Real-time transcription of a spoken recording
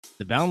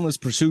The Boundless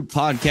Pursuit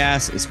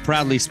podcast is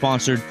proudly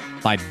sponsored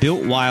by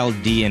Built Wild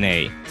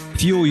DNA.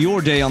 Fuel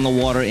your day on the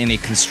water in a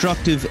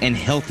constructive and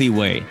healthy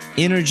way.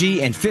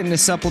 Energy and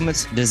fitness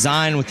supplements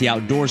designed with the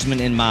outdoorsman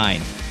in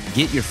mind.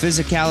 Get your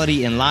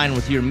physicality in line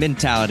with your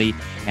mentality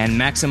and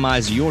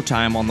maximize your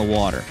time on the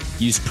water.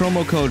 Use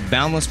promo code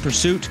Boundless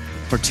Pursuit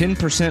for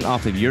 10%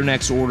 off of your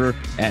next order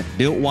at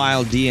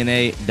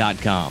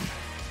BuiltWildDNA.com.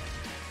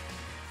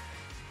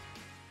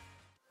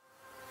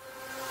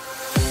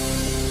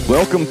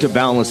 Welcome to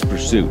Boundless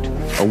Pursuit,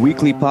 a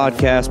weekly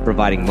podcast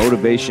providing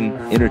motivation,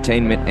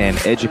 entertainment, and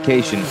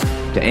education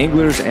to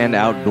anglers and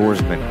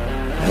outdoorsmen.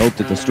 I hope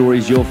that the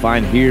stories you'll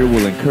find here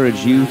will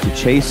encourage you to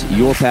chase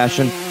your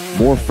passion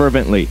more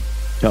fervently,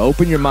 to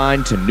open your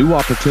mind to new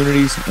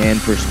opportunities and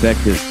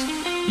perspectives.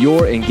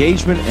 Your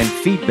engagement and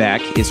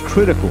feedback is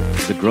critical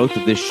to the growth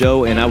of this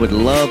show, and I would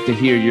love to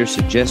hear your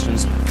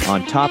suggestions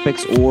on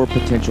topics or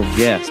potential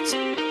guests.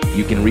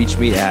 You can reach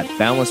me at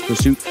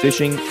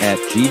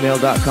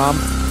boundlesspursuitfishing@gmail.com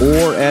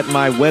or at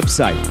my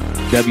website,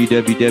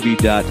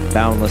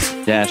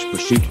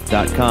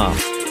 www.boundless-pursuit.com.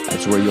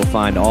 That's where you'll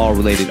find all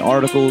related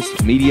articles,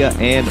 media,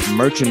 and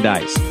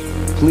merchandise.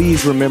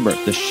 Please remember,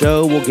 the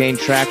show will gain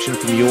traction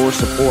from your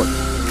support.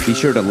 Be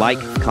sure to like,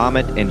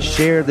 comment, and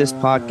share this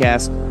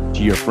podcast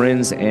to your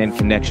friends and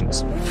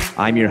connections.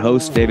 I'm your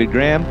host, David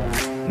Graham.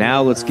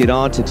 Now let's get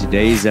on to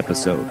today's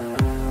episode.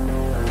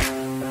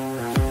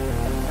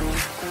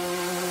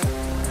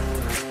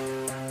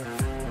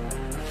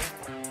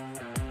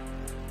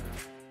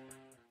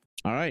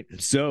 All right,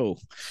 so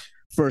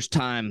first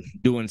time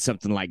doing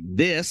something like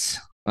this.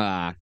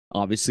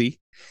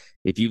 Obviously,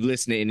 if you've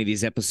listened to any of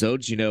these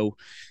episodes, you know,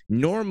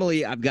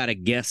 normally I've got a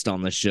guest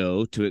on the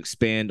show to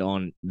expand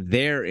on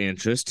their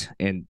interest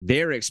and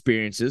their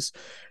experiences,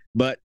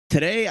 but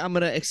today I'm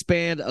going to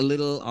expand a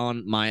little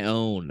on my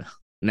own.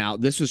 Now,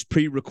 this was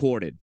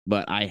pre-recorded,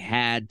 but I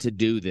had to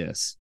do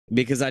this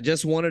because I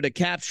just wanted to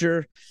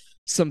capture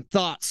some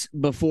thoughts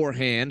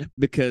beforehand,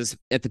 because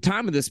at the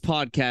time of this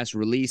podcast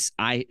release,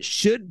 I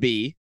should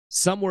be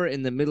somewhere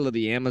in the middle of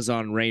the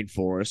Amazon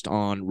rainforest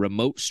on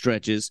remote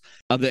stretches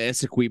of the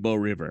Essequibo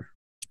River.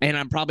 And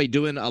I'm probably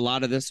doing a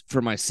lot of this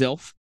for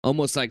myself,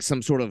 almost like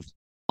some sort of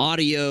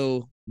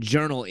audio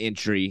journal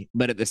entry.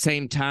 But at the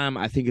same time,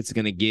 I think it's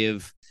going to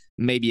give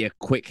maybe a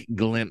quick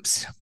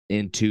glimpse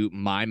into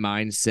my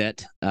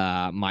mindset,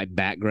 my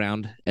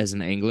background as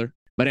an angler.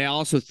 But I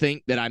also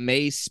think that I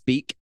may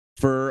speak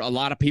for a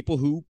lot of people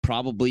who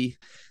probably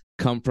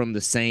come from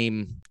the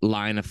same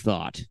line of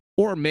thought,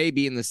 or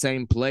maybe in the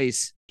same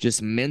place,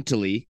 just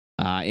mentally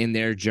in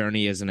their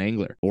journey as an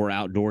angler or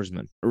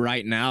outdoorsman.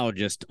 Right now,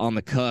 just on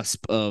the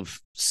cusp of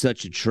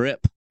such a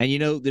trip. And, you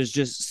know, there's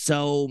just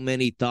so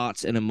many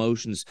thoughts and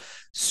emotions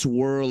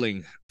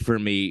swirling for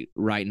me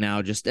right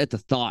now, just at the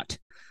thought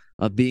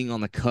of being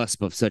on the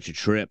cusp of such a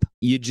trip.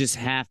 You just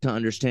have to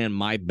understand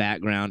my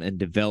background and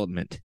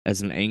development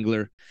as an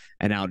angler,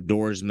 an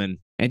outdoorsman,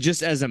 and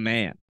just as a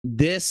man.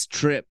 This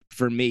trip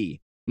for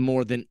me,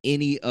 more than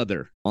any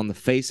other on the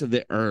face of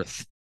the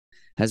earth,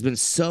 has been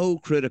so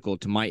critical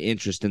to my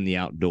interest in the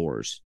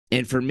outdoors.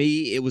 And for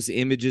me, it was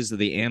images of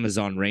the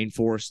Amazon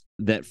rainforest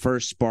that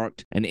first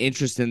sparked an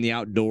interest in the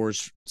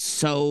outdoors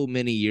so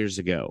many years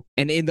ago.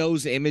 And in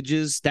those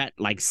images, that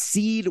like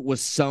seed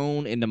was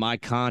sown into my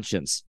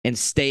conscience and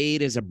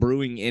stayed as a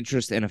brewing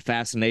interest and a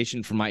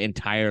fascination for my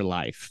entire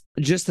life.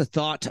 Just the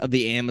thought of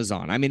the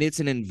Amazon. I mean, it's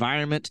an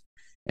environment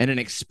and an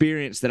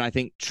experience that I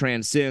think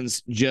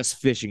transcends just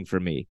fishing for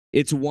me.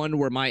 It's one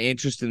where my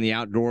interest in the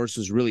outdoors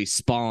was really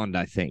spawned,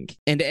 I think.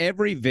 And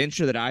every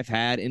venture that I've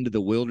had into the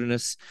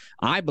wilderness,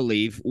 I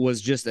believe, was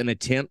just an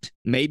attempt,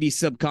 maybe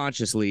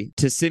subconsciously,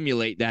 to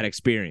simulate that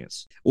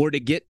experience or to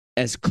get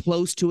as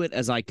close to it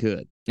as I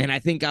could. And I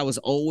think I was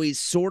always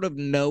sort of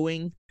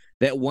knowing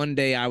that one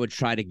day I would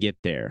try to get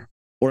there.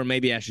 Or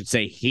maybe I should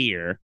say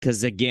here,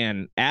 because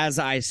again, as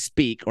I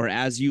speak or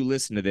as you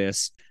listen to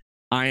this,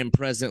 I am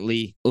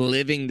presently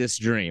living this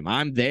dream.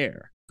 I'm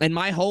there. And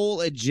my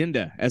whole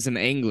agenda as an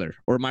angler,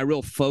 or my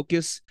real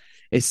focus,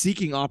 is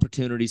seeking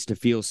opportunities to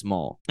feel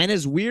small. And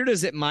as weird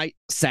as it might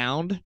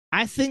sound,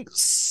 I think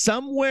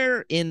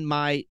somewhere in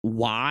my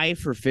why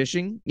for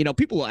fishing, you know,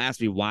 people will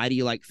ask me, why do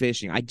you like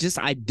fishing? I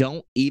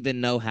don't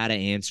even know how to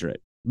answer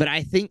it. But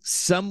I think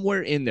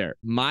somewhere in there,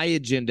 my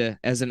agenda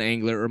as an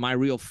angler, or my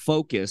real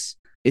focus,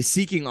 is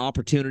seeking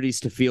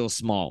opportunities to feel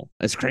small,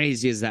 as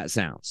crazy as that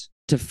sounds.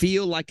 To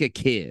feel like a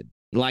kid,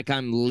 like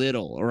I'm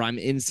little or I'm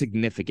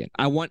insignificant.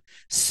 I want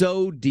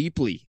so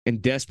deeply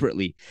and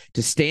desperately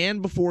to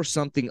stand before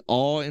something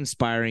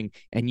awe-inspiring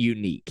and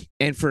unique.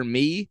 And for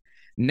me,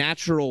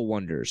 natural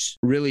wonders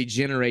really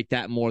generate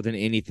that more than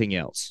anything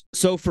else.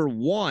 So for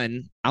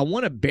one, I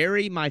want to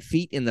bury my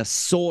feet in the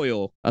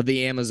soil of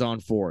the Amazon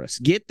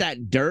forest. Get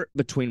that dirt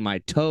between my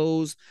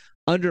toes,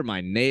 under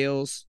my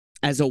nails.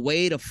 as a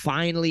way to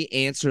finally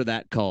answer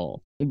that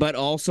call, but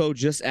also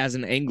just as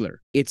an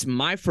angler. It's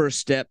my first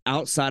step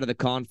outside of the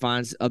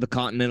confines of the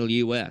continental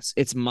U.S.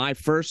 It's my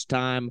first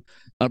time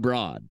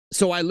abroad.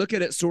 So I look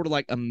at it sort of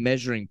like a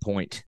measuring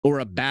point or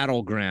a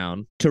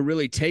battleground to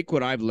really take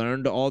what I've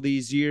learned all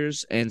these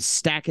years and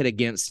stack it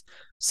against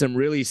some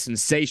really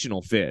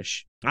sensational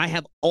fish. I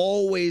have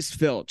always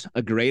felt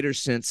a greater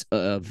sense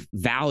of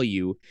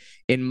value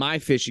in my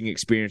fishing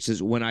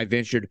experiences when I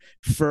ventured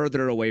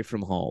further away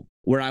from home,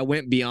 where I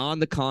went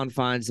beyond the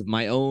confines of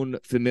my own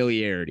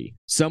familiarity,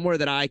 somewhere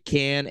that I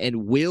can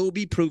and will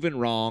be proven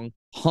wrong,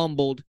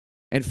 humbled,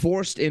 and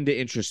forced into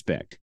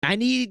introspect. I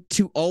need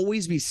to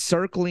always be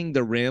circling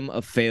the rim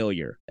of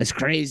failure, as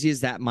crazy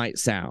as that might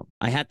sound.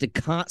 I have to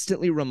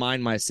constantly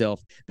remind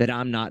myself that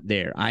I'm not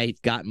there.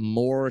 I've got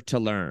more to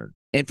learn.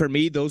 And for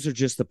me, those are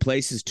just the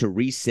places to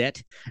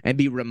reset and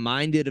be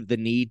reminded of the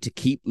need to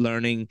keep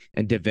learning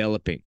and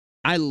developing.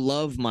 I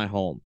love my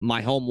home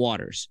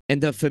waters,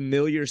 and the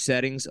familiar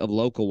settings of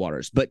local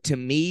waters. But to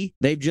me,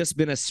 they've just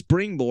been a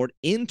springboard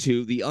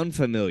into the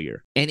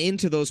unfamiliar and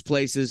into those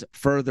places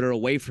further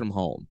away from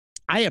home.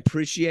 I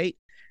appreciate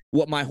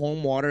what my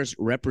home waters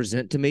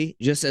represent to me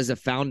just as a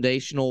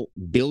foundational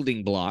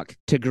building block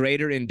to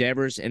greater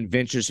endeavors and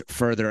ventures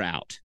further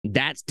out.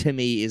 That, to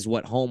me, is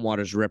what home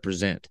waters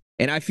represent.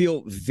 And I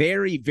feel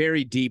very,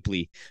 very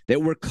deeply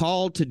that we're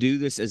called to do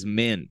this as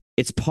men.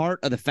 It's part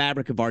of the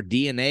fabric of our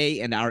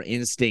DNA and our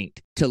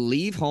instinct to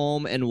leave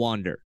home and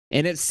wander.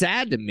 And it's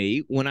sad to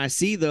me when I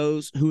see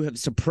those who have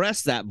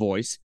suppressed that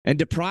voice and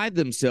deprived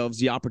themselves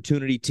the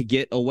opportunity to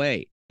get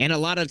away. And a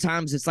lot of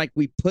times it's like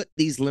we put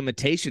these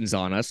limitations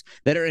on us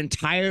that are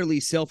entirely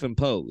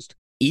self-imposed,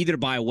 either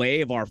by way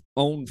of our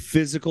own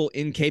physical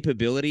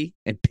incapability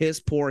and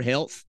piss-poor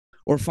health,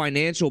 or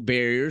financial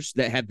barriers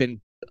that have been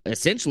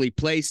essentially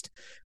placed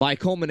by a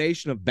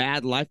culmination of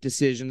bad life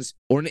decisions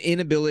or an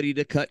inability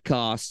to cut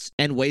costs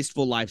and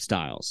wasteful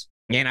lifestyles.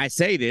 And I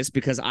say this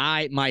because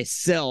I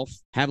myself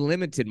have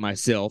limited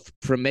myself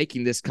from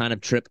making this kind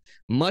of trip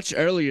much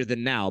earlier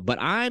than now, but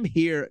I'm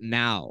here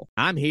now.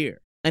 I'm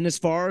here. And as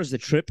far as the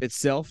trip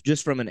itself,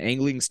 just from an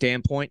angling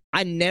standpoint,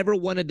 I never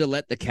wanted to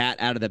let the cat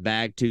out of the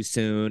bag too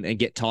soon and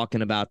get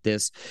talking about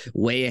this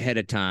way ahead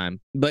of time.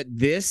 But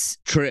this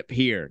trip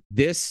here,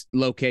 this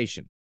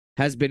location,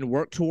 has been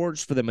worked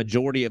towards for the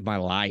majority of my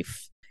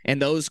life.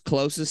 And those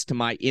closest to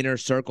my inner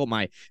circle,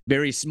 my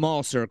very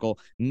small circle,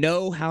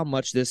 know how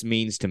much this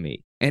means to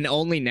me. And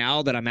only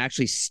now that I'm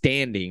actually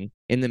standing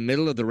in the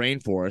middle of the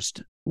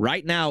rainforest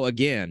right now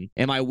again,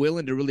 am I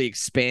willing to really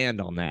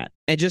expand on that.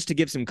 And just to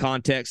give some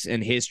context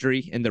and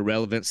history and the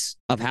relevance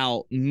of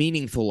how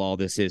meaningful all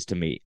this is to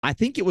me, I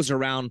think it was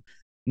around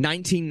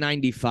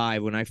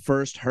 1995 when I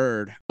first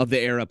heard of the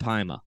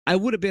Arapaima. I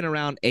would have been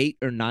around 8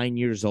 or 9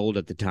 years old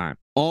at the time,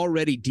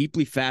 already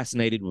deeply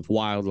fascinated with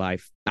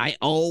wildlife. I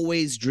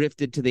always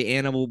drifted to the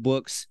animal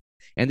books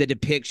and the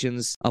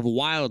depictions of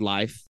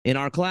wildlife in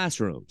our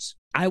classrooms.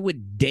 I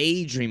would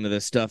daydream of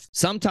this stuff,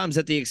 sometimes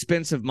at the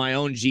expense of my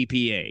own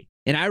GPA.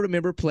 And I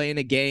remember playing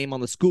a game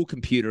on the school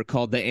computer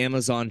called the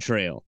Amazon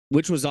Trail,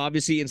 which was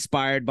obviously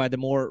inspired by the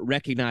more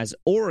recognized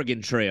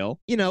Oregon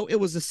Trail. You know, it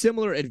was a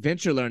similar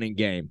adventure learning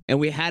game, and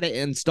we had it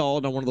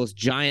installed on one of those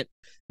giant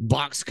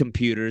box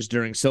computers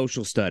during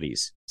social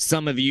studies.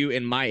 Some of you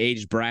in my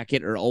age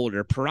bracket or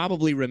older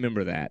probably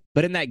remember that.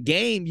 But in that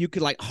game, you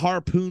could like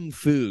harpoon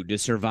food to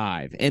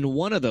survive. And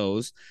one of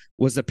those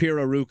was the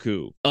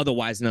pirarucu,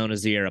 otherwise known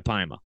as the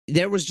Arapaima.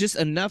 There was just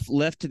enough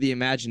left to the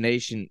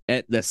imagination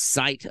at the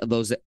sight of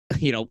those,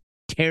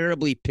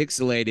 terribly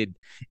pixelated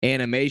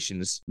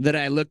animations that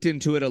I looked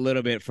into it a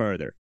little bit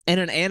further. And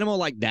an animal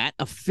like that,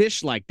 a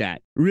fish like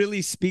that,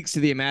 really speaks to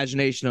the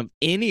imagination of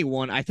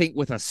anyone, I think,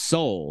 with a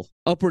soul,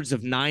 upwards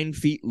of 9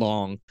 feet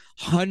long,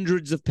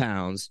 hundreds of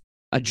pounds,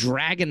 a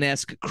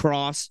dragon-esque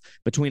cross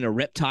between a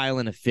reptile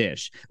and a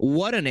fish.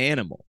 What an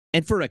animal.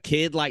 And for a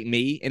kid like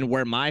me, and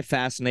where my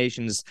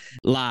fascinations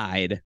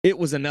lied, it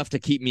was enough to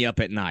keep me up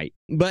at night.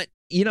 But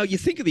you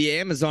think of the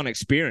Amazon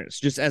experience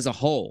just as a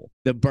whole.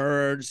 The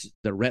birds,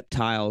 the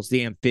reptiles,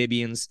 the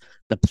amphibians,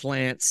 the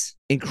plants,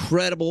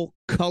 incredible,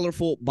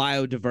 colorful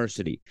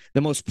biodiversity,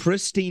 the most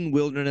pristine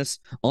wilderness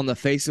on the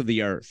face of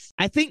the earth.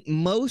 I think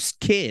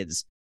most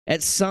kids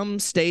at some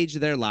stage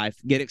of their life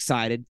get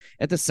excited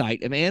at the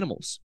sight of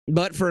animals.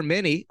 But for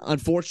many,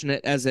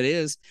 unfortunate as it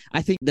is,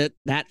 I think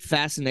that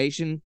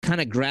fascination kind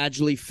of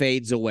gradually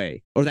fades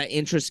away, or that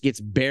interest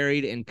gets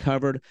buried and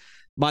covered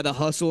by the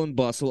hustle and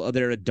bustle of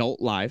their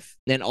adult life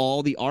and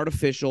all the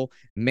artificial,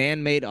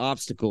 man-made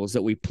obstacles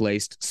that we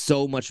placed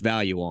so much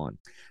value on.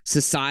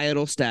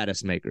 Societal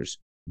status makers,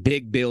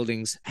 big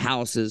buildings,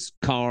 houses,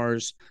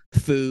 cars,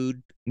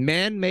 food,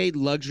 man-made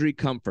luxury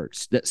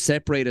comforts that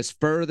separate us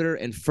further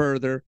and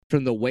further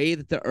from the way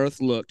that the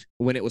earth looked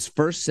when it was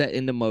first set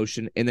into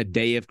motion in the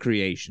day of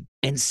creation.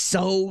 And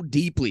so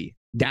deeply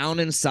down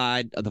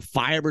inside of the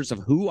fibers of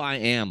who I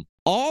am,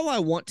 all I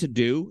want to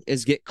do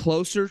is get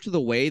closer to the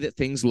way that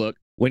things look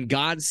when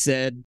God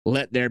said,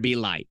 "Let there be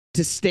light."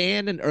 To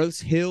stand in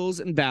Earth's hills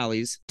and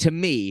valleys, to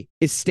me,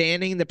 is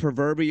standing in the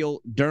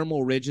proverbial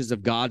dermal ridges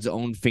of God's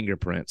own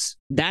fingerprints.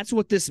 That's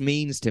what this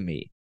means to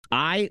me.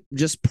 I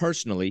just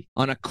personally,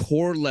 on a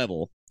core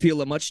level,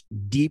 feel a much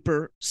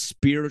deeper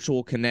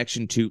spiritual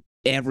connection to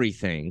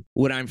everything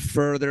when I'm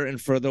further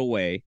and further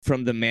away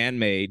from the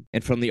man-made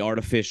and from the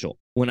artificial,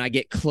 when I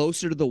get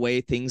closer to the way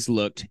things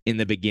looked in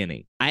the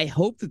beginning. I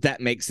hope that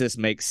makes this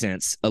make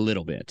sense a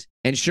little bit.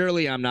 And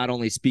surely I'm not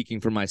only speaking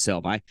for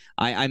myself.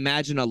 I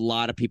imagine a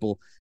lot of people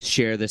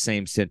share the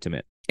same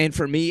sentiment. And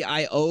for me,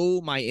 I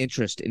owe my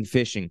interest in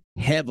fishing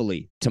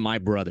heavily to my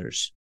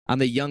brothers. I'm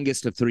the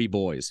youngest of 3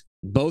 boys.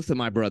 Both of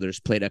my brothers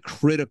played a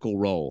critical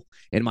role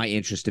in my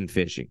interest in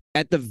fishing.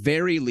 At the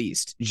very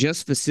least,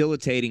 just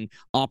facilitating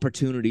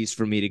opportunities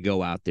for me to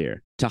go out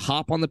there, to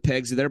hop on the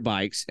pegs of their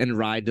bikes and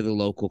ride to the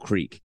local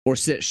creek, or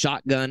sit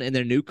shotgun in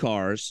their new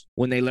cars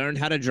when they learned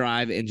how to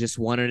drive and just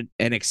wanted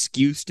an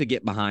excuse to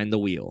get behind the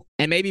wheel.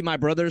 And maybe my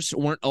brothers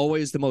weren't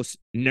always the most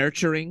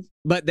nurturing,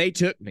 but they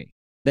took me.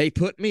 They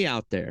put me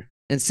out there.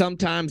 And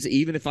sometimes,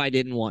 even if I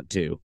didn't want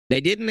to,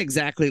 they didn't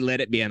exactly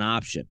let it be an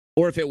option.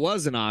 Or if it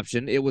was an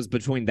option, it was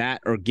between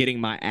that or getting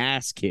my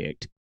ass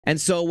kicked. And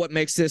so what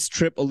makes this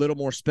trip a little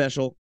more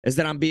special is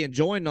that I'm being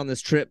joined on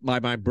this trip by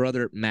my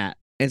brother, Matt.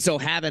 And so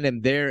having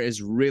him there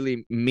is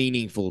really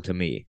meaningful to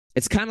me.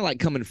 It's kind of like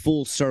coming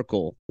full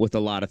circle with a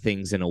lot of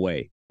things in a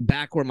way.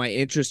 Back where my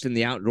interest in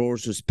the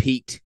outdoors was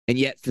piqued and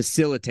yet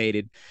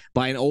facilitated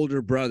by an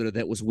older brother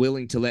that was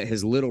willing to let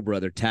his little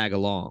brother tag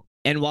along.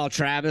 And while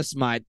Travis,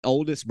 my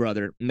oldest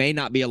brother, may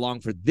not be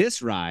along for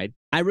this ride,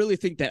 I really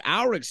think that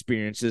our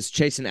experiences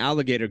chasing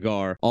alligator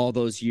gar all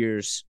those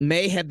years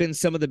may have been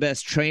some of the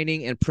best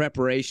training and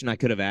preparation I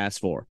could have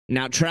asked for.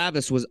 Now,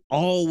 Travis was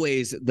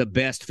always the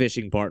best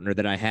fishing partner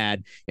that I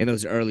had in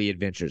those early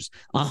adventures.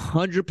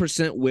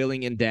 100%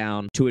 willing and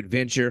down to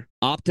adventure,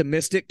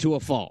 optimistic to a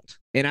fault.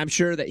 And I'm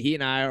sure that he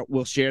and I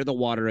will share the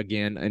water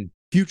again in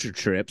future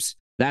trips.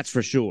 That's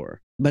for sure.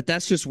 But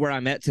that's just where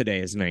I'm at today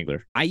as an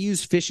angler. I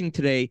use fishing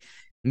today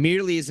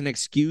merely as an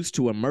excuse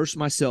to immerse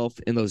myself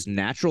in those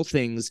natural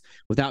things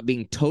without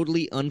being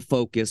totally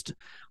unfocused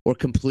or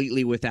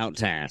completely without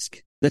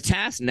task. The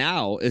task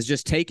now is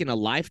just taking a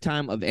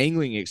lifetime of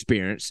angling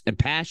experience and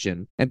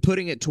passion and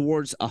putting it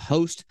towards a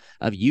host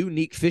of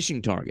unique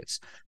fishing targets: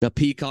 the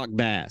peacock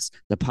bass,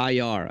 the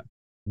payara,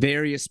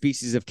 various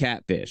species of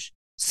catfish,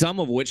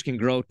 some of which can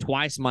grow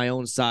twice my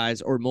own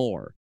size or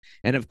more.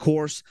 And of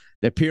course,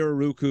 the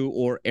pirarucu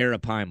or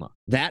arapaima.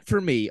 That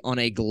for me, on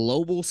a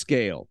global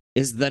scale,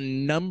 is the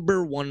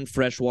 #1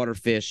 freshwater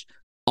fish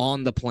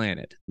on the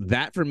planet.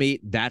 That for me,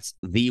 that's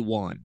the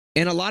one.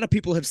 And a lot of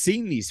people have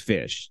seen these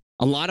fish.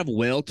 A lot of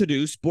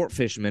well-to-do sport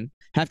fishermen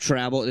have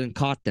traveled and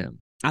caught them.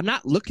 I'm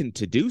not looking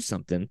to do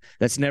something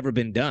that's never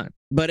been done,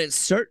 but it's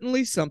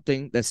certainly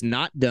something that's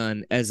not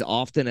done as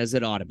often as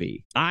it ought to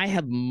be. I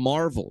have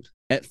marveled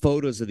at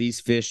photos of these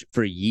fish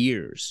for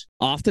years,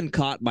 often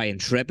caught by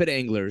intrepid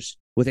anglers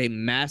with a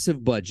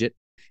massive budget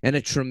and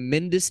a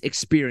tremendous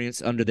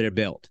experience under their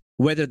belt.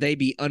 Whether they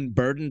be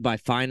unburdened by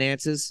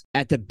finances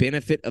at the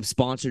benefit of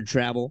sponsored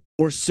travel,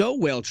 or so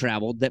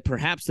well-traveled that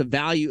perhaps the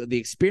value of the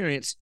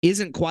experience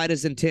isn't quite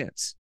as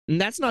intense.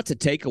 And that's not to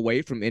take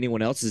away from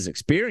anyone else's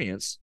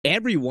experience.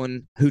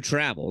 Everyone who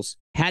travels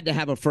had to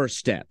have a first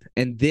step,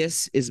 and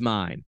this is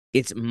mine.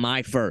 It's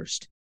my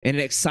first. And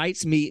it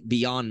excites me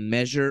beyond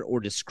measure or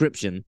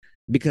description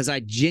because I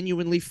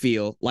genuinely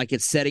feel like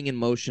it's setting in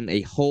motion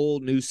a whole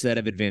new set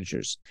of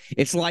adventures.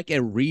 It's like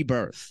a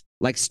rebirth,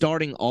 like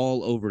starting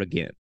all over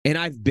again. And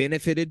I've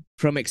benefited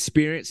from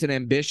experience and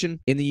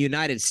ambition in the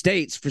United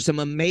States for some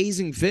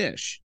amazing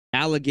fish: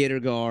 alligator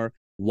gar,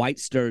 white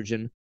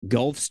sturgeon,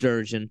 Gulf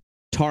sturgeon,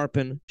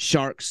 tarpon,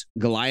 sharks,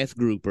 Goliath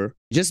grouper,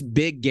 just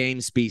big game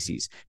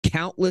species,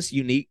 countless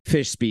unique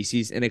fish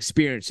species and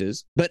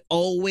experiences, but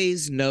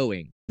always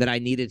knowing that I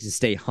needed to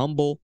stay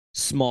humble,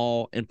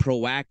 small, and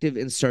proactive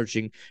in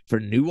searching for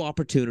new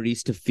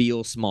opportunities to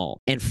feel small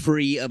and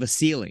free of a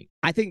ceiling.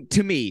 I think,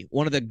 to me,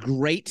 one of the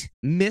great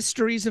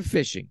mysteries of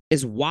fishing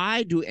is,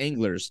 why do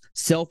anglers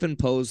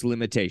self-impose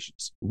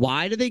limitations?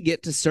 Why do they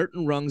get to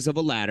certain rungs of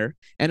a ladder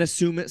and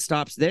assume it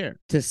stops there,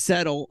 to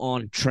settle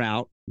on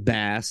trout,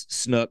 bass,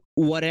 snook,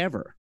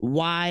 whatever?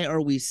 Why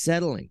are we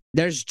settling?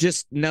 There's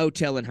just no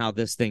telling how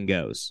this thing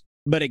goes.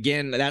 But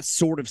again, that's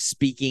sort of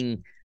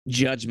speaking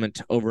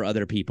judgment over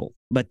other people,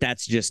 but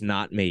that's just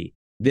not me.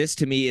 This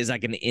to me is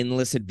like an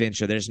endless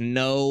adventure. There's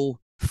no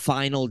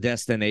final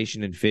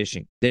destination in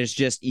fishing. There's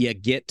just, you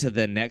get to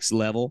the next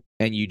level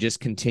and you just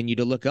continue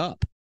to look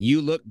up.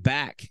 You look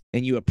back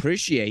and you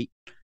appreciate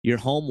your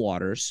home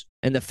waters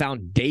and the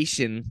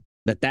foundation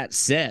that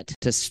set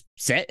to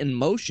set in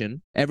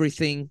motion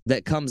everything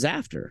that comes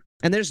after.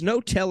 And there's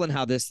no telling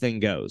how this thing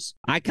goes.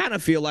 I kind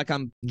of feel like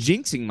I'm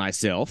jinxing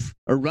myself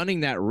or running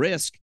that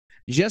risk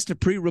just to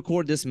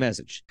pre-record this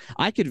message.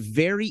 I could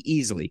very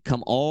easily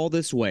come all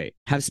this way,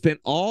 have spent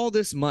all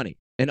this money,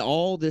 And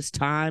all this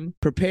time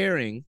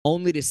preparing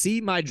only to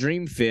see my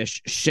dream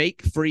fish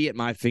shake free at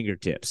my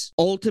fingertips.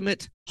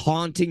 Ultimate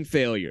haunting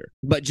failure.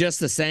 But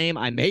just the same,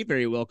 I may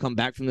very well come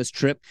back from this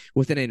trip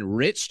with an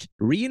enriched,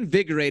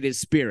 reinvigorated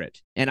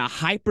spirit and a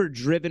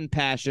hyper-driven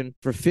passion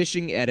for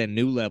fishing at a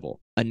new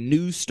level, a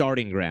new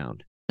starting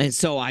ground. And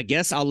so I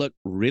guess I'll look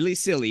really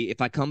silly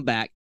if I come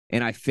back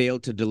and I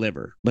failed to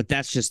deliver. But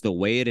that's just the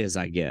way it is,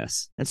 I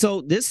guess. And so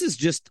this is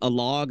just a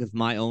log of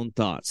my own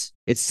thoughts.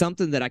 It's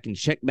something that I can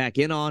check back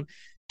in on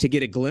to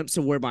get a glimpse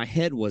of where my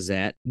head was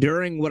at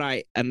during what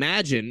I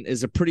imagine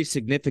is a pretty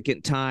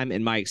significant time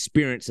in my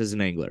experience as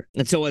an angler.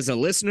 And so as a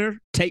listener,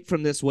 take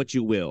from this what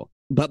you will.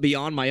 But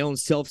beyond my own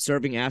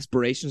self-serving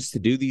aspirations to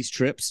do these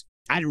trips,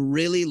 I'd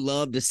really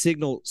love to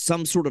signal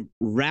some sort of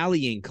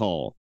rallying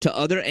call to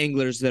other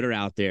anglers that are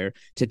out there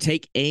to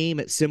take aim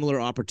at similar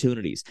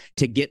opportunities,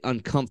 to get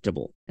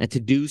uncomfortable, and to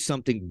do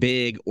something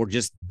big or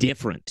just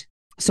different.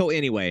 So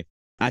anyway,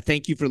 I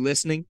thank you for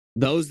listening.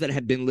 Those that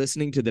have been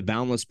listening to the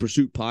Boundless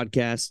Pursuit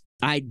podcast,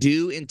 I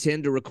do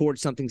intend to record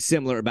something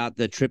similar about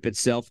the trip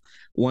itself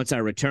once I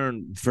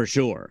return for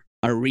sure,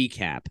 a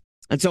recap.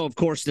 And so, of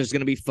course, there's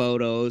going to be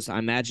photos. I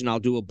imagine I'll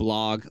do a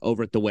blog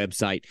over at the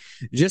website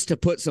just to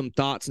put some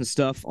thoughts and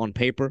stuff on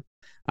paper.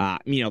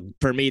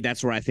 For me,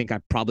 that's where I think I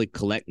probably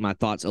collect my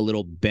thoughts a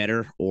little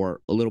better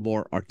or a little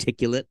more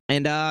articulate.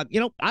 And, I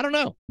don't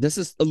know. This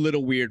is a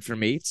little weird for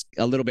me. It's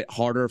a little bit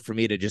harder for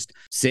me to just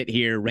sit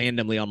here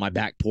randomly on my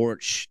back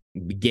porch,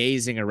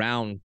 gazing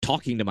around,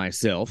 talking to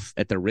myself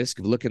at the risk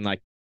of looking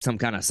like some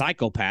kind of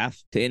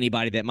psychopath to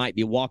anybody that might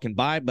be walking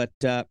by. But,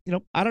 I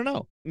don't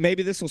know.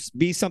 Maybe this will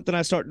be something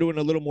I start doing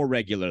a little more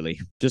regularly.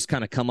 Just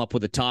kind of come up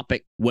with a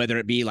topic, whether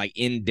it be like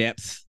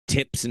in-depth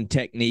tips and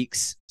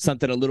techniques,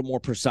 something a little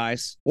more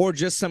precise, or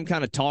just some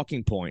kind of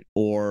talking point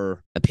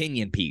or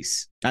opinion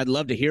piece. I'd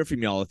love to hear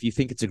from y'all. If you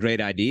think it's a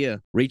great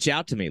idea, reach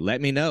out to me.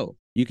 Let me know.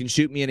 You can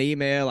shoot me an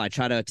email. I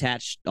try to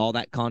attach all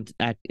that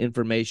contact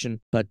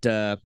information. But,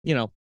 I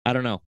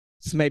don't know.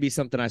 It's maybe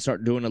something I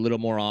start doing a little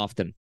more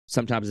often.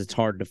 Sometimes it's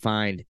hard to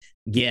find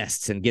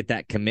guests and get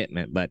that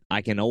commitment, but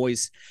I can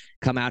always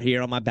come out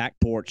here on my back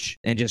porch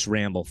and just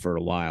ramble for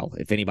a while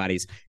if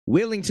anybody's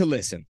willing to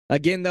listen.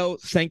 Again, though,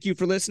 thank you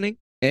for listening,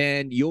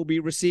 and you'll be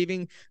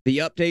receiving the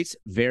updates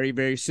very,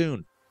 very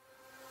soon.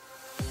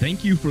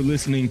 Thank you for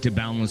listening to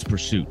Boundless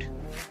Pursuit.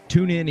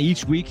 Tune in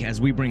each week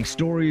as we bring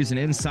stories and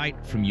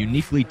insight from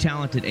uniquely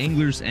talented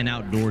anglers and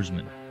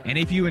outdoorsmen. And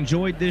if you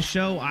enjoyed this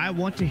show, I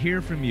want to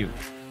hear from you.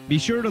 Be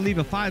sure to leave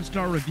a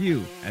 5-star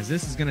review, as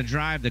this is going to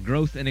drive the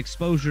growth and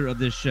exposure of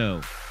this show.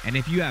 And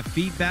if you have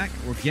feedback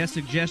or guest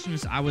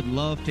suggestions, I would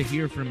love to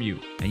hear from you.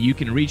 And you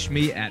can reach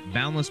me at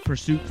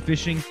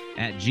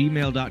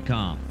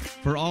boundlesspursuitfishing@gmail.com.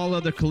 For all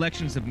other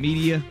collections of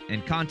media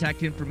and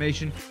contact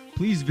information,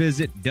 please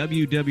visit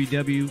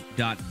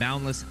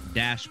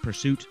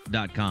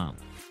www.boundless-pursuit.com.